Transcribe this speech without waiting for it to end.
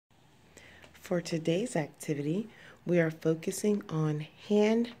For today's activity, we are focusing on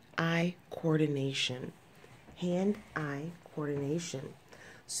hand-eye coordination. Hand-eye coordination.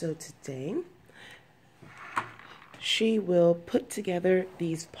 So today, she will put together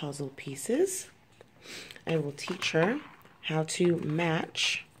these puzzle pieces. I will teach her how to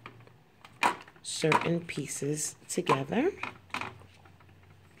match certain pieces together.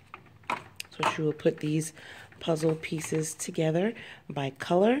 So she will put these puzzle pieces together by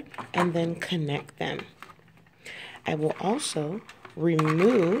color and then connect them. I will also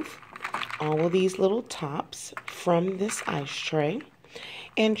remove all of these little tops from this ice tray,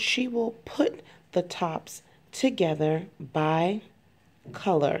 and she will put the tops together by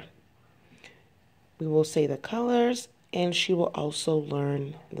color. We will say the colors, and she will also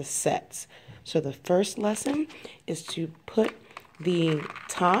learn the sets. So the first lesson is to put the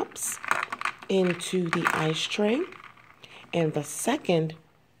tops into the ice tray, and the second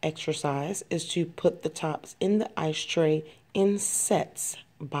exercise is to put the tops in the ice tray in sets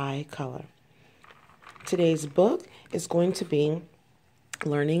by color. Today's book is going to be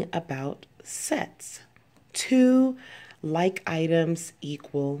learning about sets. 2 like items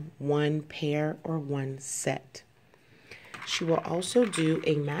equal 1 pair or 1 set. She will also do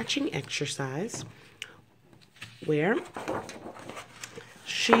a matching exercise where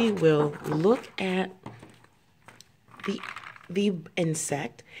she will look at the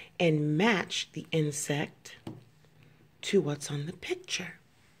insect and match the insect to what's on the picture.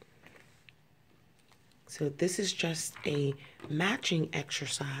 So this is just a matching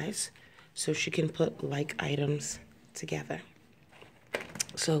exercise so she can put like items together.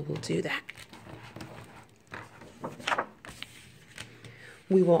 So we'll do that.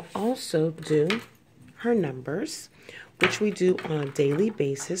 We will also do her numbers, which we do on a daily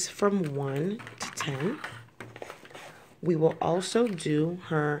basis from 1 to 10. We will also do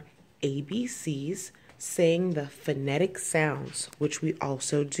her ABCs, saying the phonetic sounds, which we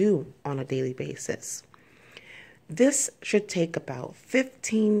also do on a daily basis. This should take about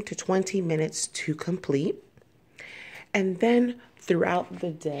 15 to 20 minutes to complete. And then throughout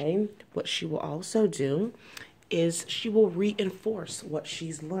the day, what she will also do is she will reinforce what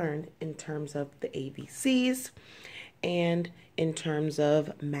she's learned in terms of the ABCs and in terms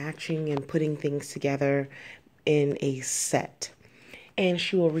of matching and putting things together in a set. And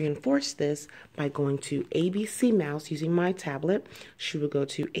she will reinforce this by going to ABC Mouse using my tablet. She will go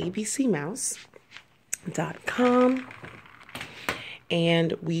to abcmouse.com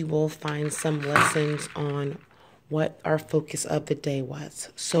and we will find some lessons on what our focus of the day was.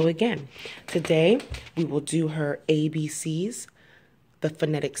 So again, today we will do her ABCs, the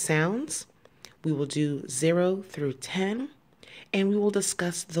phonetic sounds. We will do 0 through 10, and we will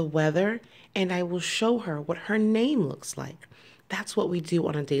discuss the weather, and I will show her what her name looks like. That's what we do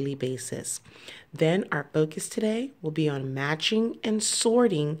on a daily basis. Then our focus today will be on matching and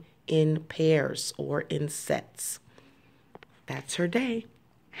sorting in pairs or in sets. That's her day.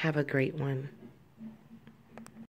 Have a great one.